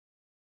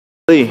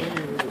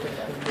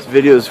This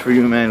video is for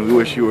you, man. We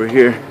wish you were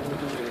here.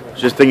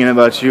 Just thinking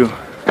about you.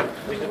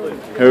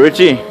 Hey,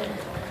 Richie.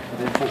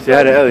 Say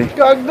hi to Ellie.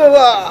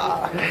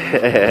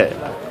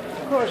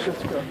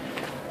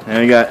 And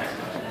we got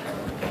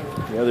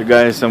the other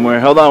guys somewhere.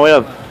 Hold on, wait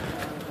up.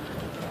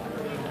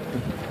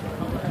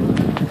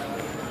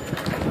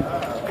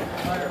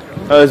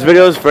 Oh, this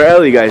video is for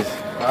Ellie, guys.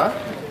 Huh?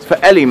 It's for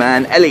Ellie,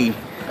 man. Ellie.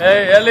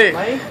 Hey,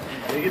 Ellie.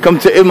 Come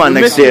to Uman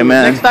next year,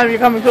 man. Next time you're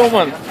coming to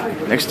Uman.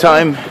 Next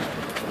time.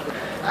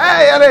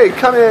 Hey, Ellie,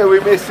 come here. We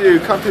miss you.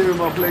 Come to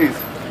Uman, please.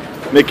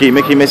 Mickey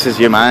misses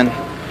you, man.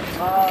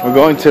 We're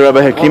going to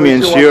Rabbi Hakimi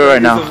and Shira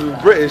right now.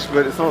 It's British,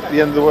 but it's not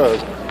the end of the world.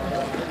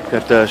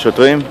 Got the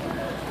Shotrim.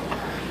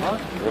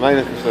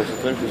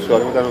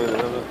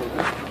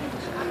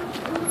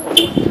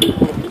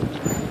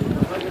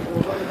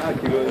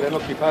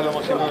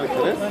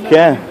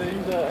 Yeah,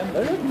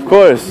 of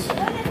course.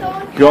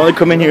 You only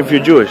come in here if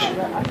you're Jewish.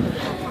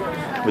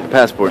 With a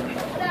passport.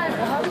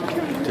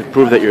 To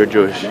prove that you're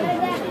Jewish.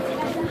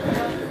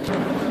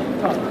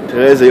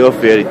 תראה איזה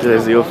יופי, אלי, תראה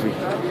איזה יופי.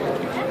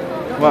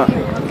 מה?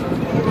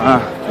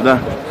 תודה.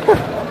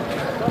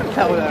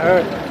 That would have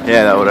hurt.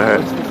 Yeah, that would have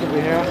hurt.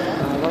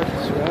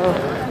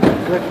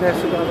 Goodness,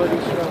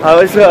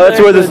 That's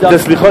where the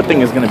slichot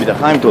thing is going to be, the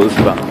Chaim told us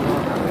about.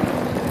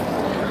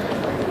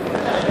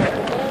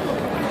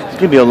 It's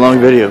going to be a long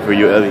video for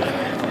you, Ellie.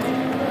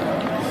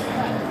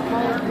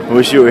 I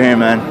wish you were here,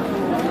 man.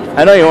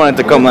 I know you wanted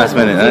to come last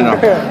minute, I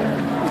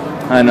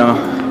know.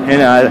 You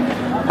know,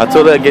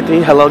 Hatzole,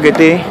 Getty, hello,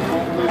 Getty.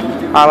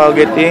 Hello,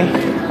 Getty.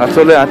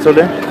 Hatzole.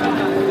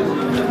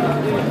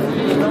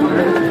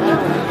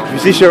 If you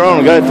see Sharon,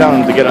 we gotta tell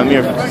him to get a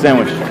Amir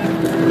sandwich.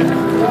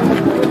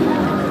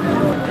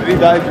 He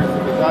died.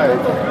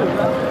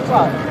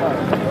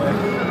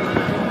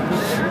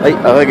 Hey,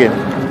 I like it.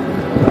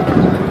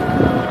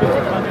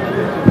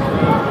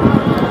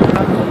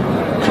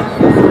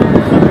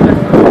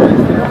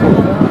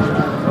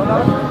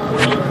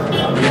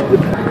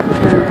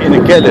 In the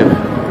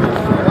Kelly.